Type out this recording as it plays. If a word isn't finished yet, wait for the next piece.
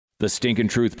The Stinkin'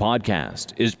 Truth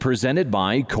podcast is presented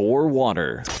by Core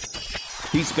Water.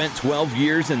 He spent 12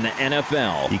 years in the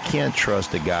NFL. You can't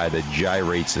trust a guy that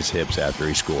gyrates his hips after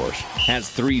he scores. Has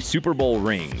 3 Super Bowl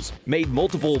rings, made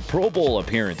multiple Pro Bowl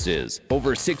appearances,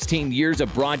 over 16 years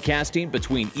of broadcasting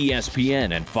between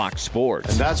ESPN and Fox Sports.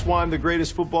 And that's why I'm the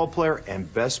greatest football player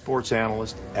and best sports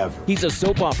analyst ever. He's a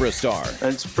soap opera star.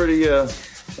 That's pretty, I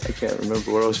can't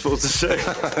remember what I was supposed to say.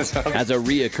 Has a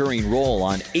reoccurring role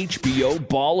on HBO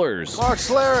Ballers. Mark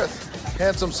Schlereth,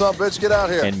 handsome sumbitch, get out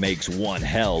here. And makes one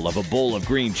hell of a bowl of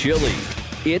green chili.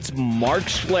 It's Mark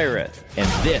Schlereth, and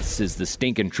this is the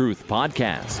Stinkin' Truth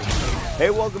podcast.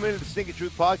 Hey, welcome into the Stinkin'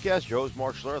 Truth podcast. Your host,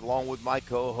 Mark Schlereth, along with my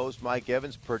co-host, Mike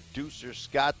Evans, producer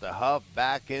Scott the Huff,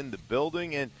 back in the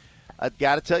building. And I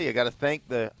got to tell you, I got to thank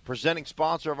the presenting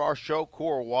sponsor of our show,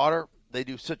 Core Water. They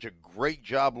do such a great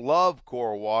job. Love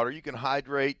Core Water. You can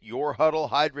hydrate your huddle,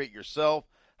 hydrate yourself,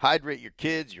 hydrate your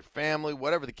kids, your family,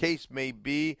 whatever the case may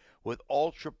be, with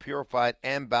ultra-purified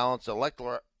and balanced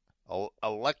electrolytes.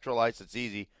 It's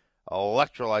easy.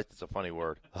 Electrolytes, it's a funny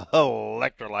word.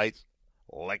 Electrolytes.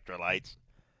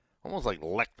 Almost like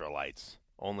electrolytes,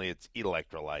 only it's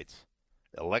electrolytes.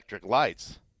 Electric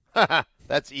lights.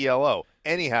 That's ELO.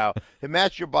 Anyhow, it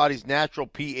matches your body's natural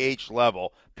pH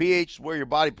level. pH is where your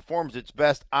body performs its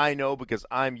best, I know, because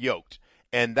I'm yoked.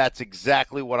 And that's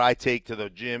exactly what I take to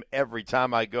the gym every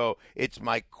time I go. It's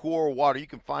my Core Water. You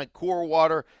can find Core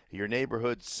Water at your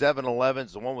neighborhood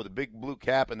 7-Elevens, the one with the big blue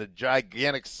cap and the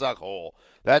gigantic suck hole.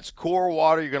 That's Core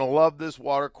Water. You're going to love this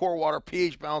water. Core Water,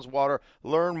 pH-balanced water.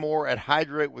 Learn more at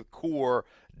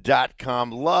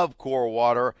hydratewithcore.com. Love Core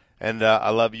Water. And I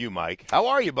love you, Mike. How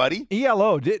are you, buddy?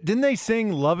 ELO, didn't they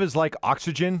sing "Love Is Like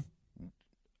Oxygen"?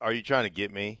 Are you trying to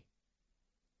get me?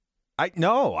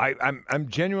 No, I'm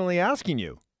genuinely asking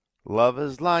you. Love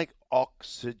is like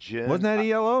oxygen. Wasn't that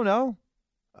ELO? No.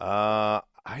 I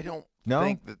don't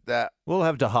think that. We'll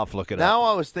have to Huff look it up. Now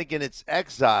I was thinking it's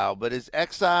Exile, but is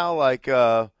Exile like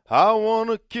I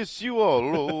wanna kiss you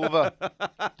all over,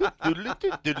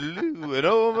 and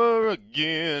over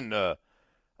again.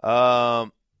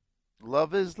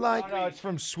 Love is like. No, it's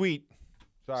from Sweet.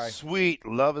 Sorry. Sweet.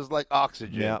 Love is like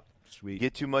oxygen. Yep. Sweet.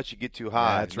 Get too much, you get too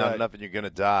high. That's Not right. enough, and you're gonna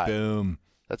die. Boom.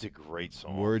 That's a great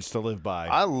song. Words to live by.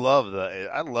 I love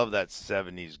that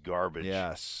 70s garbage.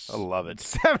 Yes. I love it.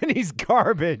 70s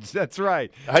garbage. That's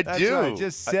right. That's do. Right.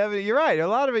 Just 70. You're right. A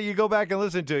lot of it you go back and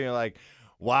listen to, and you're like,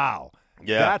 wow.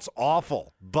 Yeah. That's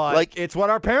awful. But like, it's what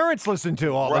our parents listen to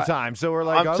all the time. So we're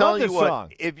like, I love this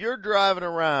song. If you're driving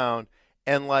around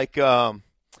and like You're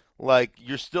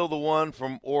Still the One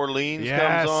from Orleans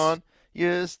comes on,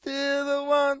 you're still the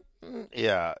one.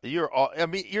 Yeah,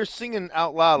 you're singing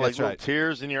out loud like little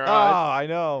tears in your eyes. Oh, I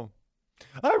know.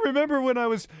 I remember when I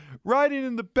was riding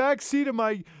in the back seat of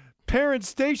my parents'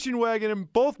 station wagon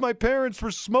and both my parents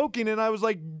were smoking, and I was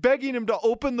like begging him to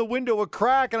open the window a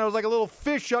crack, and I was like a little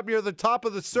fish up near the top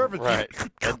of the surface. Right.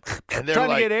 And they're trying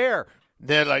like, to get air.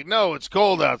 They're like, no, it's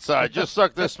cold outside. Just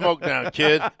suck this smoke down,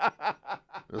 kid.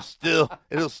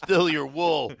 It'll still your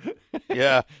wool.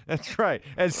 Yeah. That's right.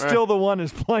 And Still the One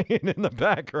is playing in the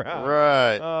background.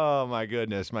 Right. Oh, my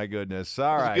goodness. All right.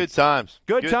 Good times.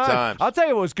 Good times. I'll tell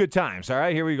you what was good times. All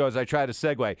right, here we go as I try to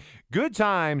segue. Good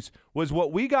times was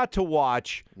what we got to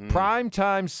watch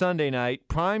primetime Sunday night,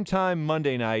 primetime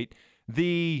Monday night,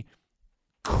 the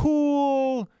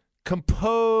cool,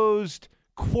 composed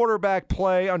quarterback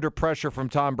play under pressure from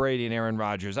Tom Brady and Aaron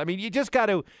Rodgers. I mean, you got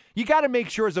to make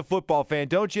sure as a football fan,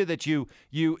 don't you, that you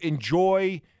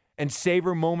enjoy and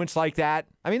savor moments like that.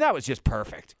 I mean, that was just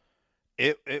perfect.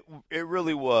 It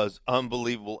really was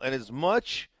unbelievable. And as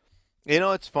much,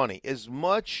 it's funny, as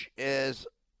much as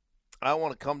I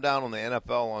want to come down on the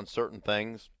NFL on certain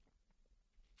things,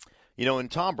 when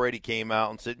Tom Brady came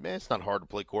out and said, man, it's not hard to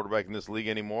play quarterback in this league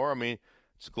anymore. I mean,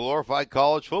 it's glorified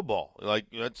college football. Like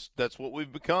that's what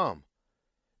we've become.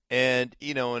 And,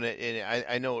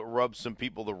 I know it rubs some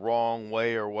people the wrong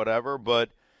way or whatever, but,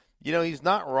 he's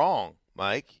not wrong,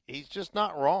 Mike. He's just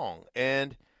not wrong.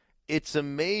 And it's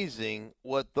amazing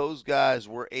what those guys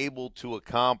were able to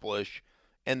accomplish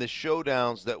and the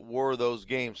showdowns that were those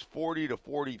games.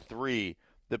 40-43,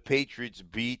 the Patriots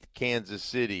beat Kansas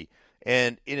City.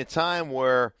 And in a time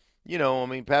where,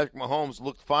 Patrick Mahomes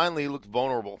looked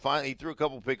vulnerable. Finally, he threw a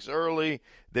couple picks early.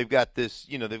 They've got this,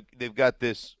 they've got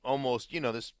this almost,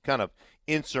 this kind of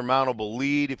insurmountable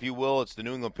lead, if you will. It's the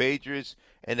New England Patriots.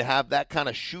 And to have that kind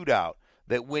of shootout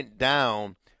that went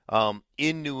down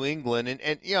in New England.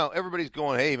 And everybody's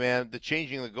going, hey, man, the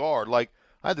changing of the guard. Like,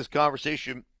 I had this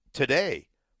conversation today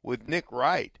with Nick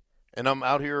Wright. And I'm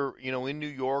out here, in New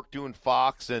York doing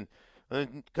Fox. And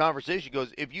And the conversation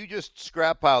goes, if you just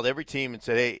scrap piled every team and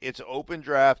said, hey, it's an open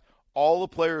draft, all the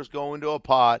players go into a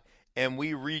pot, and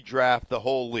we redraft the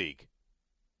whole league,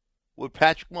 would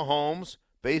Patrick Mahomes,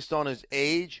 based on his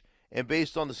age and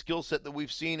based on the skill set that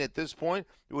we've seen at this point,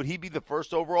 would he be the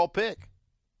first overall pick?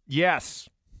 Yes.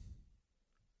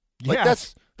 Like,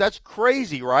 yes. That's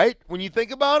crazy, right? When you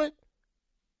think about it.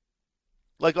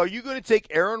 Like, are you going to take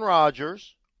Aaron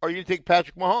Rodgers or are you going to take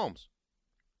Patrick Mahomes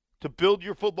to build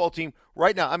your football team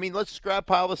right now? I mean, let's scrap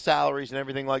pile the salaries and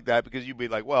everything like that, because you'd be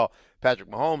like, well, Patrick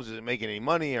Mahomes isn't making any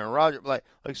money, Aaron Rodgers. Like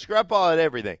scrap pile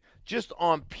everything. Just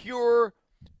on pure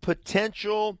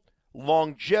potential,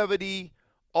 longevity,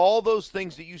 all those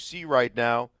things that you see right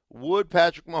now, would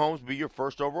Patrick Mahomes be your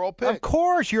first overall pick? Of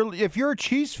course. If you're a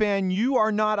Chiefs fan, you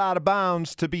are not out of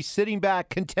bounds to be sitting back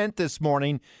content this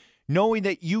morning knowing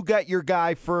that you got your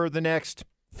guy for the next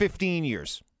 15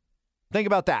 years. Think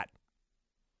about that.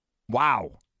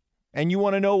 Wow. And you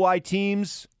want to know why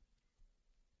teams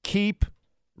keep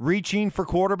reaching for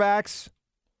quarterbacks,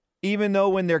 even though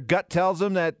when their gut tells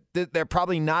them that they're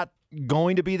probably not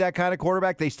going to be that kind of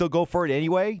quarterback, they still go for it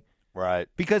anyway? Right.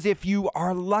 Because if you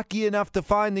are lucky enough to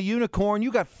find the unicorn,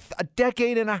 you got a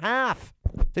decade and a half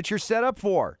that you're set up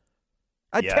for.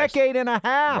 Decade and a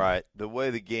half. Right. The way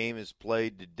the game is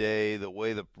played today, the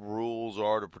way the rules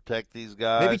are to protect these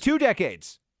guys. Maybe 2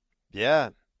 decades. Yeah.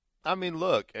 I mean,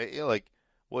 look, like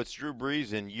what's Drew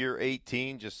Brees in year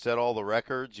 18 just set all the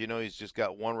records. You know, he's just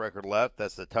got one record left.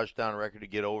 That's the touchdown record to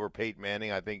get over Peyton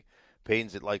Manning. I think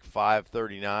Peyton's at like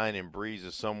 539 and Brees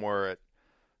is somewhere at,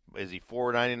 is he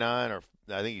 499 or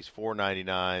I think he's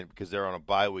 499 because they're on a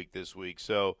bye week this week.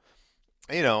 So,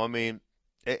 you know, I mean,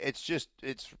 it's just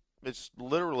it's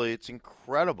literally it's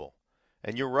incredible.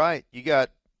 And you're right. You got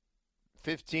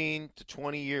 15 to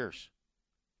 20 years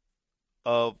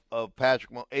of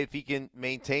Patrick Mahomes. If he can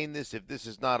maintain this, if this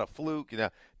is not a fluke.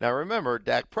 Now remember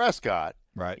Dak Prescott.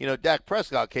 Right. You know, Dak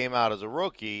Prescott came out as a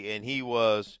rookie and he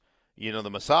was, you know,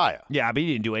 the Messiah. Yeah, but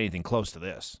he didn't do anything close to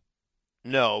this.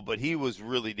 No, but he was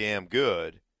really damn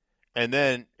good. And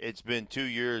then it's been 2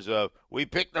 years of, we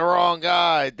picked the wrong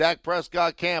guy. Dak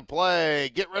Prescott can't play.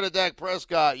 Get rid of Dak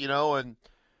Prescott, you know. And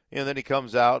then he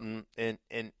comes out and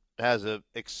has an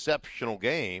exceptional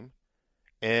game.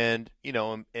 And, you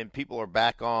know, and people are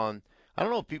back on, I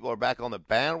don't know if people are back on the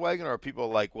bandwagon or people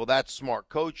are like, well, that's smart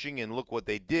coaching and look what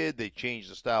they did. They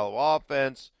changed the style of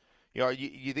offense. You know,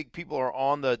 you think people are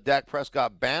on the Dak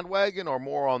Prescott bandwagon or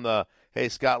more on the, hey,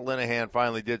 Scott Linehan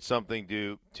finally did something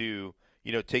to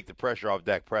you know, take the pressure off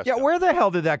Dak Prescott? Yeah, where the hell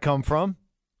did that come from?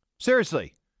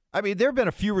 Seriously. I mean, there have been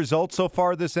a few results so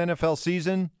far this NFL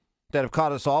season that have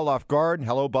caught us all off guard.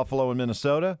 Hello, Buffalo and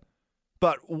Minnesota.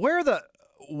 But where the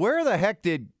heck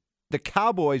did the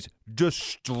Cowboys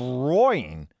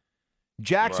destroying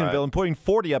Jacksonville and putting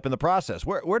 40 up in the process?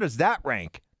 Where does that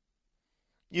rank?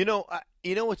 You know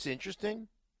what's interesting?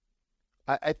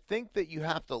 I think that you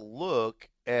have to look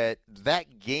at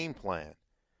that game plan.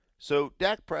 So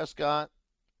Dak Prescott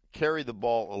carried the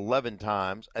ball 11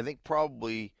 times. I think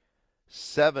probably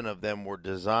 7 of them were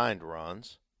designed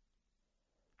runs.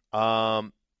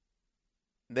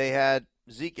 They had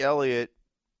Zeke Elliott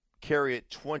carry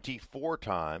it 24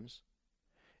 times.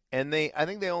 And I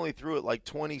think they only threw it like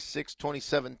 26,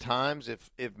 27 times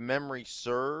if memory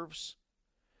serves.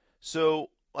 So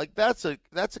like that's a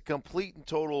complete and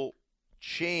total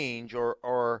change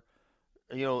or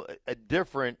you know, a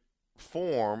different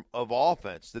form of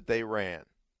offense that they ran.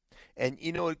 And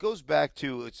you know, it goes back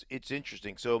to it's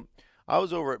interesting. So I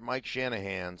was over at Mike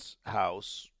Shanahan's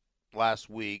house last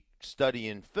week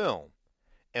studying film.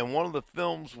 And one of the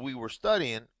films we were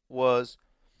studying was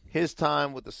his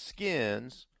time with the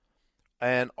Skins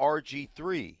and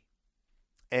RG3.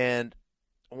 And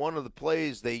one of the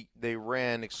plays they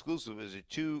ran exclusive is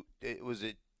it was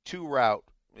a two route.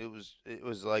 It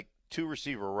was like 2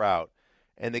 receiver route,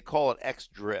 and they call it X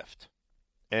drift.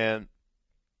 And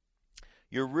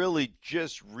you're really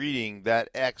just reading that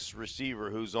X receiver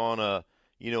who's on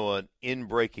an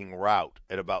in-breaking route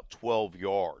at about 12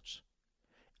 yards.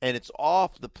 And it's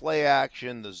off the play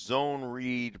action, the zone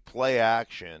read play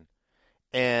action,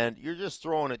 and you're just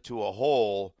throwing it to a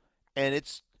hole, and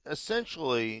it's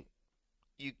essentially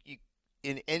you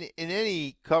in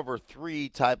any cover 3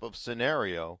 type of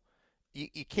scenario,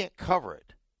 you can't cover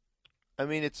it. I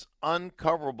mean, it's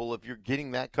uncoverable if you're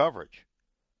getting that coverage.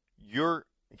 You're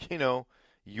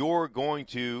going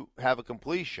to have a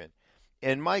completion.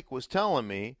 And Mike was telling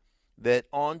me that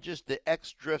on just the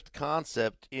X drift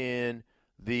concept in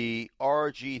the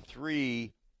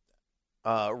RG3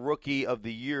 Rookie of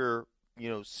the Year,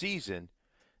 season,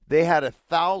 they had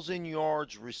 1,000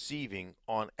 yards receiving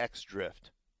on X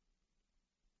drift.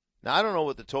 Now, I don't know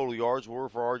what the total yards were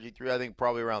for RG3. I think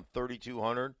probably around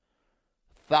 3,200.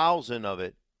 1,000 of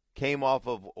it came off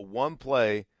of one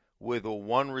play with a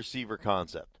one receiver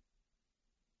concept.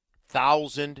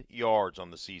 1,000 yards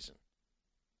on the season.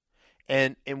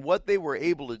 And what they were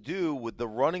able to do with the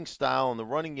running style and the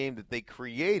running game that they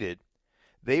created,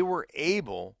 they were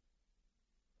able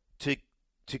to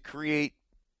create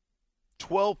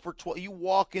 12 for 12. You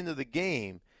walk into the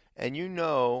game and you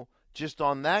know just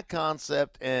on that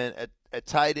concept and a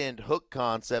tight end hook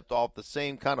concept off the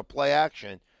same kind of play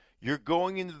action, you're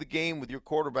going into the game with your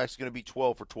quarterback's going to be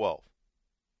 12 for 12.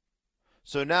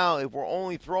 So now if we're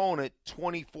only throwing it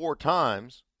 24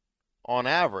 times on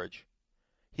average,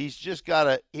 he's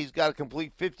got to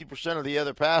complete 50% of the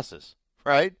other passes,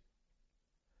 right?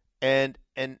 And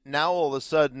now all of a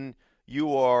sudden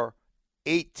you are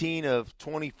 18 of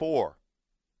 24,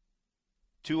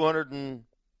 200 and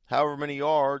however many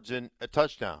yards and a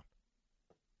touchdown.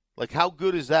 Like, how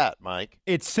good is that, Mike?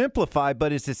 It's simplified,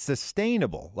 but is it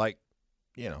sustainable? Like,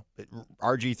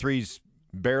 RG3's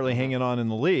barely hanging on in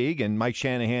the league, and Mike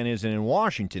Shanahan isn't in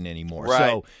Washington anymore. Right.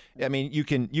 So, I mean, you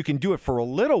can do it for a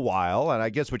little while, and I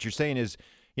guess what you're saying is,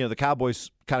 the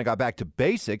Cowboys kind of got back to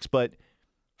basics, but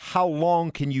how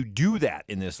long can you do that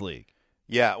in this league?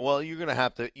 Yeah, well, you're going to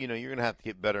have to,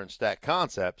 get better in stat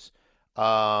concepts,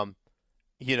 and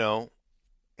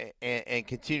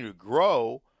continue to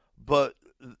grow. But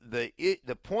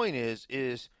the point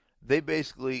is they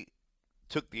basically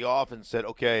took the off and said,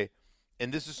 okay,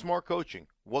 and this is smart coaching.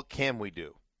 What can we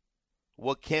do?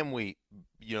 What can we,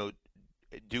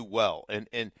 do well?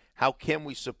 And how can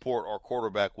we support our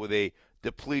quarterback with a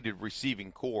depleted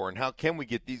receiving core? And how can we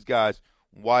get these guys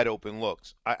wide open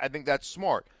looks? I think that's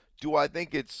smart. Do I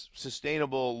think it's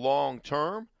sustainable long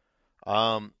term?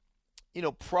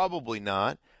 Probably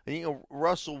not. And,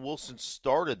 Russell Wilson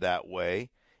started that way,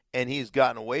 and he's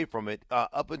gotten away from it.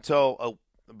 Up until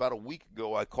about a week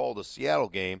ago, I called a Seattle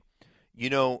game.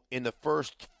 In the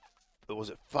first, was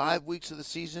it 5 weeks of the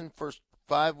season? First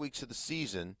 5 weeks of the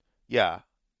season. Yeah.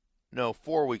 No,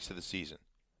 4 weeks of the season.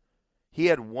 He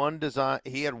had one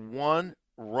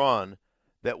run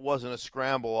that wasn't a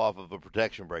scramble off of a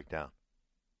protection breakdown.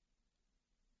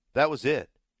 That was it.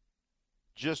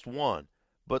 Just one.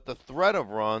 But the threat of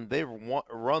run, they've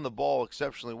run the ball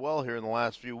exceptionally well here in the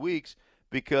last few weeks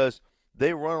because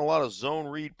they run a lot of zone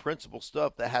read principle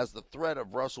stuff that has the threat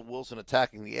of Russell Wilson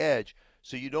attacking the edge,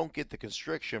 so you don't get the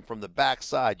constriction from the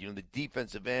backside. The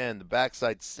defensive end, the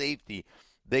backside safety,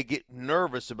 they get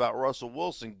nervous about Russell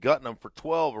Wilson gutting them for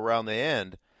 12 around the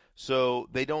end, so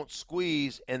they don't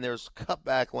squeeze, and there's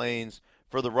cutback lanes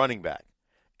for the running back.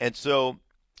 And so,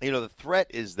 the threat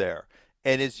is there.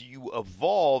 And as you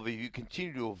evolve, if you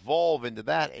continue to evolve into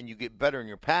that and you get better in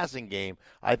your passing game,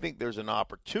 I think there's an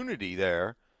opportunity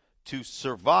there to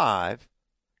survive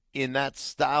in that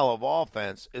style of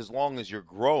offense as long as you're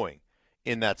growing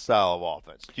in that style of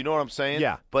offense. Do you know what I'm saying?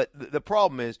 Yeah. But the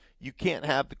problem is you can't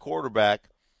have the quarterback,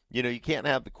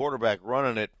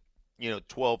 running it,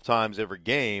 12 times every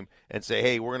game and say,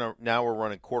 hey, we're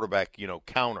running quarterback,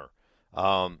 counter.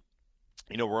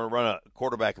 We're going to run a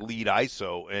quarterback lead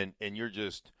ISO, and you're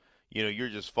just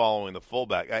following the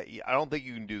fullback. I don't think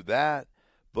you can do that,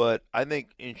 but I think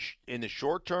in the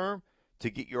short term, to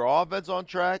get your offense on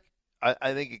track,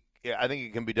 I think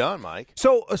it can be done, Mike.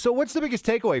 So what's the biggest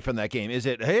takeaway from that game? Is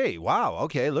it, hey, wow,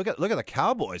 okay, look at the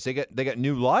Cowboys, they got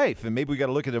new life, and maybe we got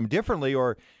to look at them differently,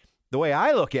 or the way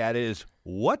I look at it is,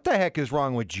 what the heck is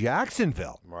wrong with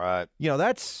Jacksonville? Right.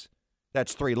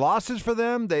 That's 3 losses for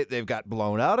them. They've got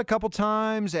blown out a couple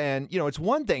times. And, it's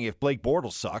one thing if Blake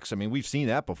Bortles sucks. I mean, we've seen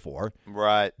that before.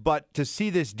 Right. But to see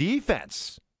this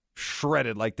defense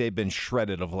shredded like they've been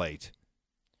shredded of late,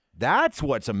 that's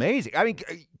what's amazing. I mean,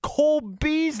 Cole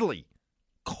Beasley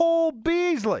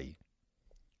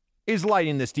is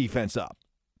lighting this defense up.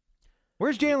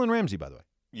 Where's Jalen Ramsey, by the way?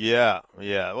 Yeah.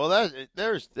 Well,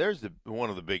 there's one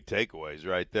of the big takeaways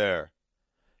right there.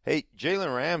 Hey,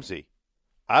 Jalen Ramsey.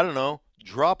 I don't know,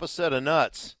 drop a set of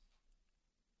nuts.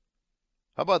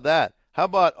 How about that? How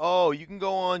about, you can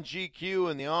go on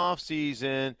GQ in the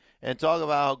offseason and talk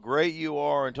about how great you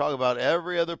are and talk about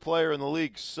every other player in the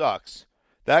league sucks.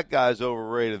 That guy's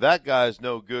overrated. That guy's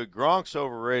no good. Gronk's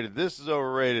overrated. This is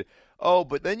overrated. Oh,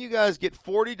 but then you guys get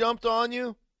 40 dumped on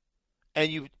you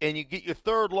and you get your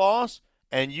third loss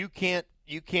and you can't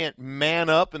man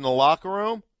up in the locker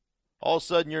room. All of a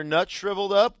sudden your nuts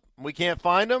shriveled up and we can't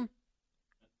find them.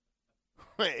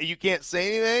 You can't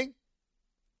say anything?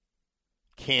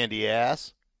 Candy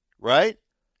ass, right?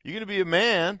 You're going to be a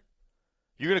man.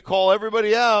 You're going to call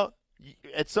everybody out.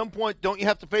 At some point, don't you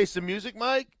have to face the music,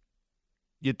 Mike?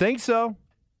 You'd think so.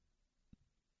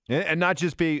 And not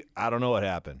just be, I don't know what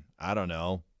happened. I don't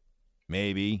know.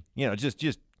 Maybe.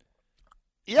 Just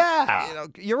yeah.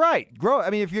 You're right. Grow. I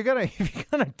mean, if you're gonna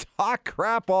talk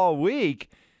crap all week,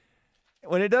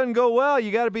 when it doesn't go well,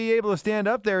 you got to be able to stand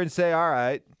up there and say, all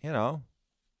right,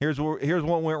 here's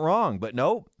what went wrong. But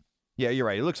nope. Yeah, you're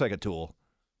right. It looks like a tool.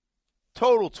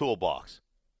 Total toolbox.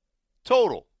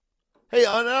 Total. Hey,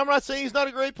 and I'm not saying he's not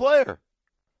a great player.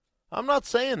 I'm not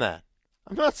saying that.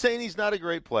 I'm not saying he's not a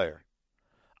great player.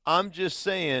 I'm just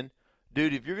saying,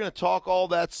 dude, if you're going to talk all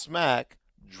that smack,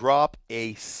 drop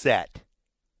a set.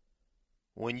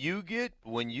 When you get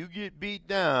beat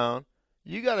down,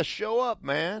 you got to show up,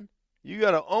 man. You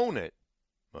got to own it.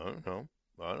 I don't know.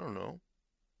 I don't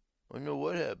know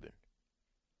what happened.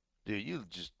 Dude, you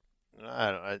just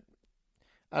I don't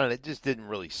know. It just didn't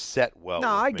really set well. No,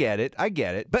 I get it.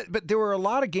 But there were a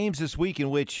lot of games this week in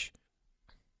which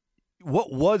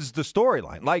what was the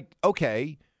storyline? Like,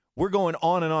 okay, we're going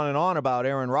on and on and on about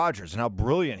Aaron Rodgers and how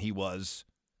brilliant he was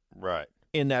right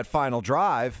in that final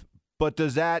drive. But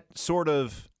does that sort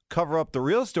of cover up the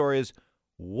real story? Is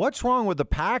what's wrong with the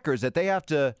Packers that they have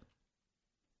to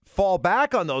fall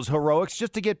back on those heroics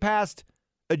just to get past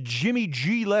a Jimmy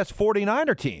G-less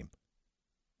 49er team?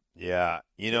 Yeah,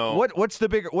 what's the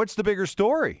bigger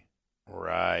story?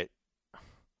 Right.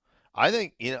 I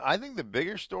think the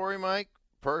bigger story, Mike,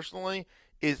 personally,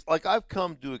 is like I've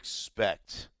come to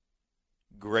expect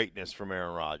greatness from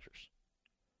Aaron Rodgers.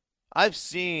 I've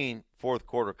seen fourth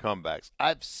quarter comebacks.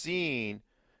 I've seen,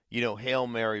 Hail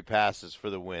Mary passes for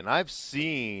the win. I've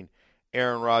seen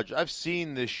Aaron Rodgers. I've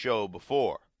seen this show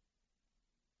before.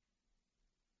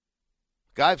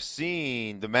 I've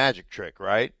seen the magic trick,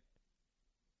 right?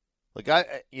 Like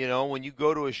when you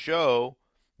go to a show,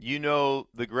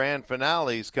 the grand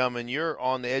finale's coming. You're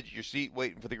on the edge of your seat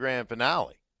waiting for the grand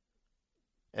finale.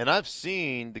 And I've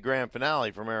seen the grand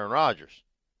finale from Aaron Rodgers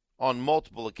on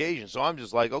multiple occasions. So I'm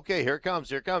just like, okay, here it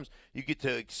comes. You get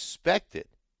to expect it.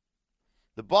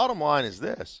 The bottom line is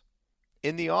this.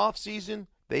 In the offseason,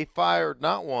 they fired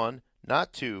not one,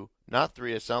 not two, not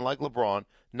three. I sound like LeBron.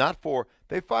 Not four.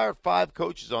 They fired 5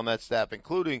 coaches on that staff,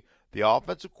 including the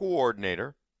offensive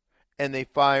coordinator, and they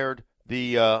fired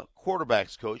the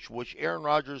quarterbacks coach, which Aaron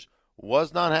Rodgers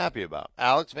was not happy about,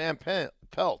 Alex Van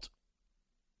Pelt.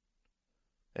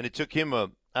 And it took him a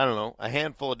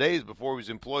handful of days before he was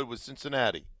employed with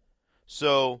Cincinnati.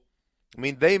 So,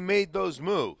 they made those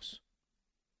moves.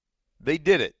 They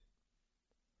did it.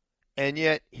 And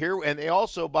yet and they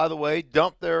also, by the way,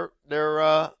 dumped their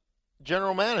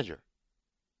general manager.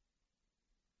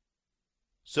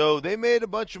 So they made a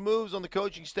bunch of moves on the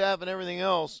coaching staff and everything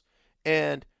else,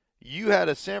 and you had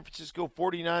a San Francisco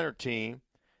 49er team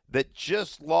that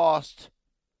just lost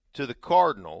to the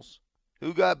Cardinals,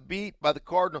 who got beat by the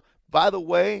Cardinals. By the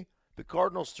way, the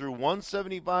Cardinals threw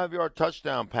 175-yard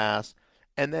touchdown pass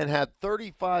and then had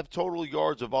 35 total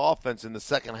yards of offense in the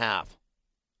second half.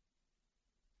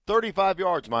 35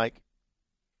 yards, Mike,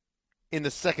 in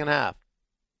the second half.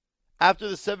 After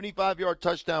the 75-yard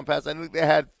touchdown pass, I think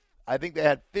they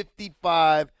had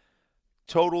 55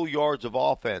 total yards of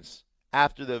offense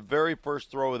after the very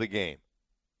first throw of the game.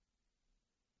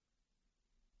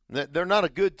 They're not a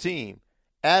good team.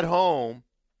 At home,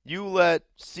 you let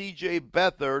C.J.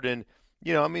 Beathard and,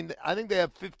 I think they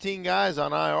have 15 guys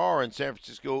on IR in San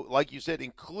Francisco, like you said,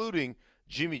 including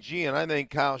Jimmy G. And I think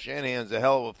Kyle Shanahan's a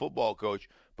hell of a football coach.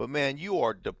 But, man, you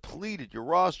are depleted. Your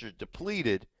roster's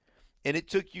depleted. And it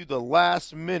took you the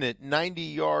last minute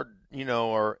 90-yard,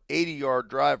 or 80-yard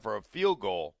drive for a field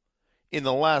goal in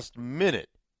the last minute.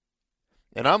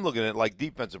 And I'm looking at, like,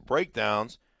 defensive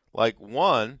breakdowns. Like,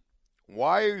 one,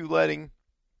 why are you letting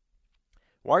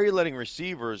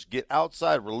receivers get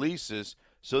outside releases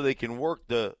so they can work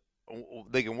the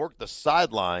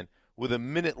sideline with a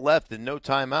minute left and no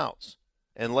timeouts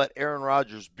and let Aaron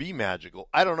Rodgers be magical?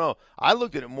 I don't know. I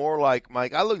looked at it more like,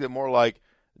 Mike,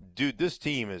 dude, this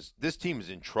team is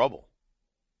in trouble.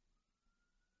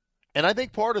 And I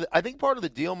think part of the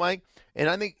deal, Mike, and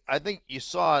I think you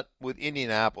saw it with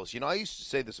Indianapolis. I used to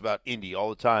say this about Indy all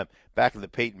the time back in the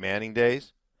Peyton Manning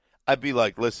days. I'd be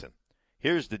like, listen,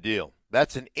 here's the deal.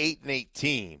 That's an 8-8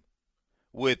 team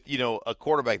with, a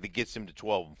quarterback that gets him to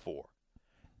 12-4.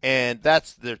 And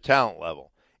that's their talent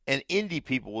level. And Indy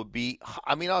people would be,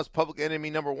 I was public enemy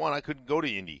number one. I couldn't go to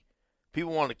Indy.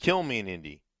 People wanted to kill me in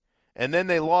Indy. And then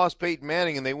they lost Peyton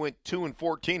Manning and they went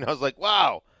 2-14. I was like,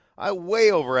 wow, I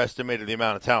way overestimated the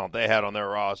amount of talent they had on their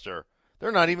roster.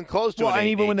 They're not even close to it. And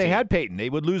even when they had Peyton, they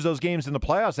would lose those games in the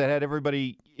playoffs that had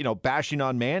everybody, bashing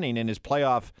on Manning and his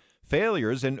playoff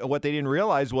failures. And what they didn't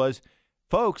realize was,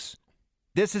 folks,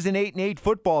 this is an 8-8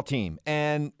 football team.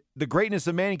 And the greatness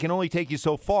of Manning can only take you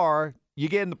so far. You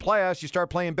get in the playoffs, you start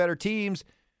playing better teams.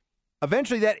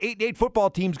 Eventually, that 8-8 football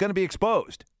team's going to be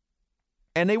exposed.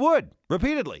 And they would,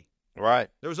 repeatedly. Right.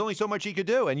 There was only so much he could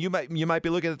do. And you might be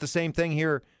looking at the same thing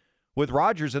here with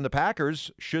Rodgers and the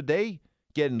Packers, should they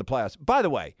get in the playoffs. By the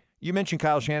way, you mentioned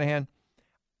Kyle Shanahan.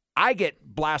 I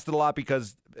get blasted a lot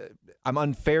because I'm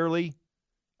unfairly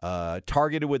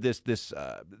targeted with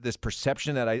this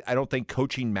perception that I don't think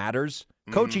coaching matters.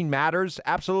 Mm-hmm. Coaching matters.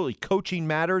 Absolutely. Coaching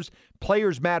matters.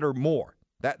 Players matter more.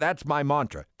 That's my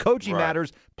mantra. Coaching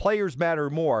matters. Players matter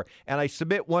more. And I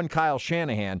submit one Kyle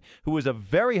Shanahan, who was a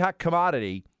very hot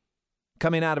commodity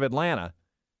coming out of Atlanta.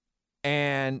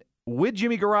 And with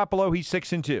Jimmy Garoppolo, he's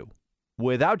 6-2.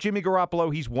 Without Jimmy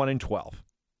Garoppolo, he's 1-12.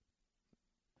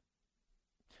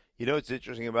 You know what's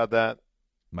interesting about that?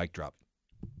 Mic drop.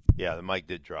 Yeah, the mic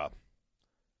did drop.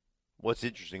 What's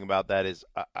interesting about that is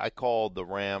I called the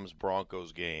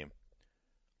Rams-Broncos game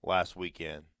last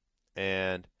weekend,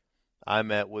 and I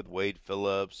met with Wade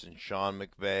Phillips and Sean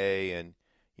McVay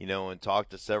and talked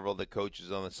to several of the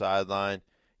coaches on the sideline.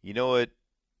 You know what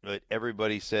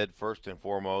everybody said first and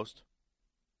foremost?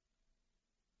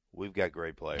 We've got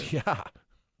great players. Yeah.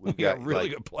 We've got really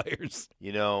good players.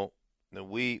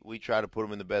 We try to put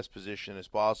them in the best position as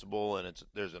possible, and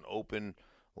there's an open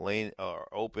lane or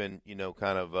open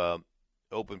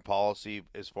policy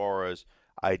as far as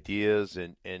ideas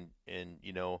and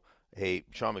hey,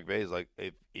 Sean McVay is like,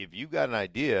 if you got an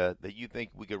idea that you think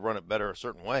we could run it better a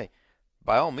certain way,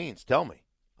 by all means, tell me.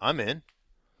 I'm in.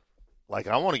 Like,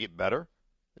 I want to get better.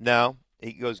 Now,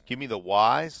 he goes, give me the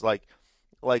whys. Like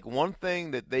one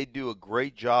thing that they do a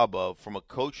great job of from a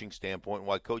coaching standpoint,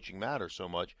 why coaching matters so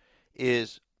much,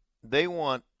 is they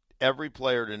want every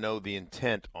player to know the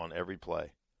intent on every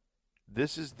play.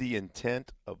 This is the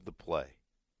intent of the play.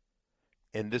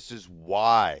 And this is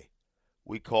why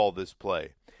we call this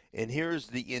play. And here's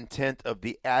the intent of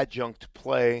the adjunct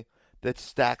play that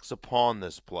stacks upon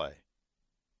this play.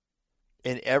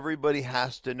 And everybody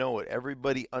has to know it.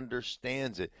 Everybody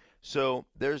understands it. So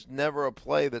there's never a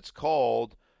play that's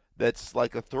called that's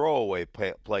like a throwaway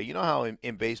play. You know how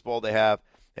in baseball they have,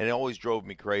 and it always drove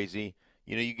me crazy,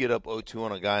 you get up 0-2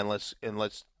 on a guy and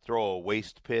let's throw a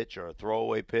waste pitch or a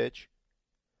throwaway pitch.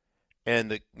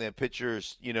 And the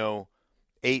pitcher's,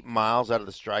 8 miles out of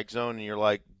the strike zone, and you're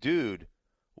like, dude,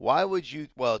 why would you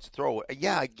 – well, it's throwaway.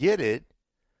 Yeah, I get it,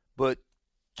 but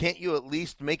can't you at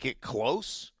least make it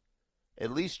close?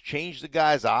 At least change the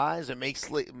guy's eyes and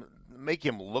make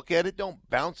him look at it. Don't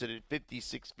bounce it at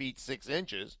 56 feet 6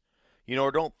 inches,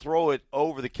 or don't throw it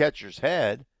over the catcher's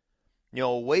head.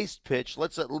 A waste pitch,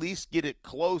 let's at least get it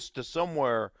close to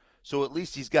somewhere so at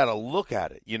least he's got to look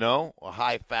at it, a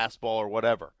high fastball or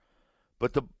whatever.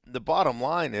 But the bottom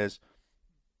line is,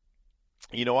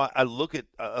 I look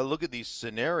at these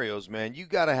scenarios, man. You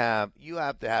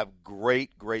have to have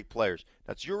great players.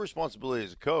 That's your responsibility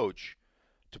as a coach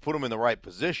to put them in the right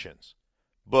positions.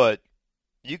 But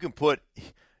you can put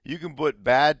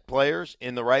bad players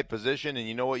in the right position, and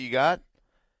you know what you got?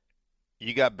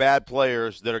 You got bad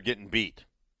players that are getting beat,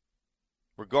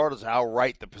 regardless of how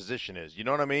right the position is. You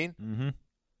know what I mean? Mm-hmm.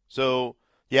 So,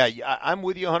 yeah, I'm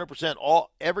with you 100%.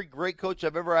 Every great coach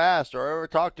I've ever asked or ever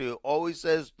talked to always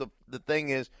says the thing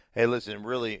is, hey, listen,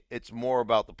 really, it's more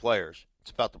about the players.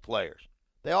 It's about the players.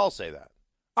 They all say that.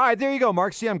 All right, there you go,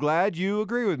 Mark. See, I'm glad you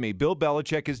agree with me. Bill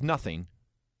Belichick is nothing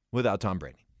without Tom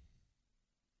Brady.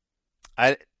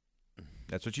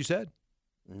 That's what you said.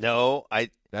 No,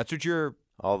 That's what you're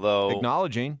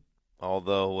acknowledging.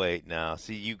 Although, wait now.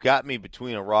 See, you got me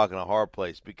between a rock and a hard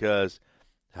place because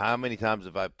how many times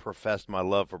have I professed my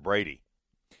love for Brady?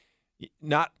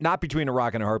 Not between a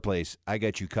rock and a hard place. I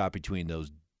got you caught between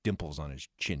those dimples on his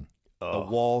chin. The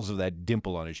walls of that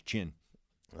dimple on his chin.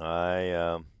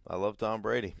 I love Tom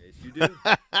Brady. Yes, you do.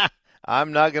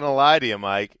 I'm not going to lie to you,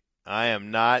 Mike. I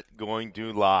am not going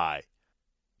to lie.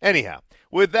 Anyhow,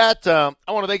 with that, I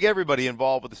want to thank everybody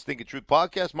involved with the Stinking Truth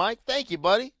podcast. Mike, thank you,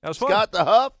 buddy. That was fun. Scott the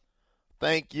Huff,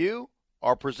 thank you.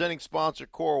 Our presenting sponsor,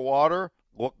 Core Water.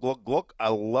 Look. I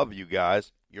love you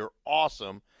guys. You're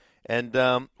awesome. And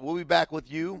we'll be back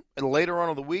with you later on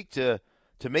in the week to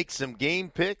make some game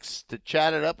picks, to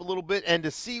chat it up a little bit, and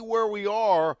to see where we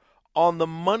are on the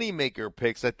moneymaker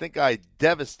picks. I think I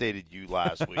devastated you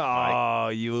last week, Mike.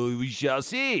 We shall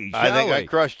see. I think I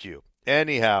crushed you.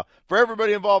 Anyhow, for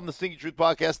everybody involved in the Stinking Truth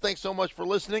podcast, thanks so much for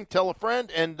listening. Tell a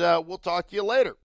friend, and we'll talk to you later.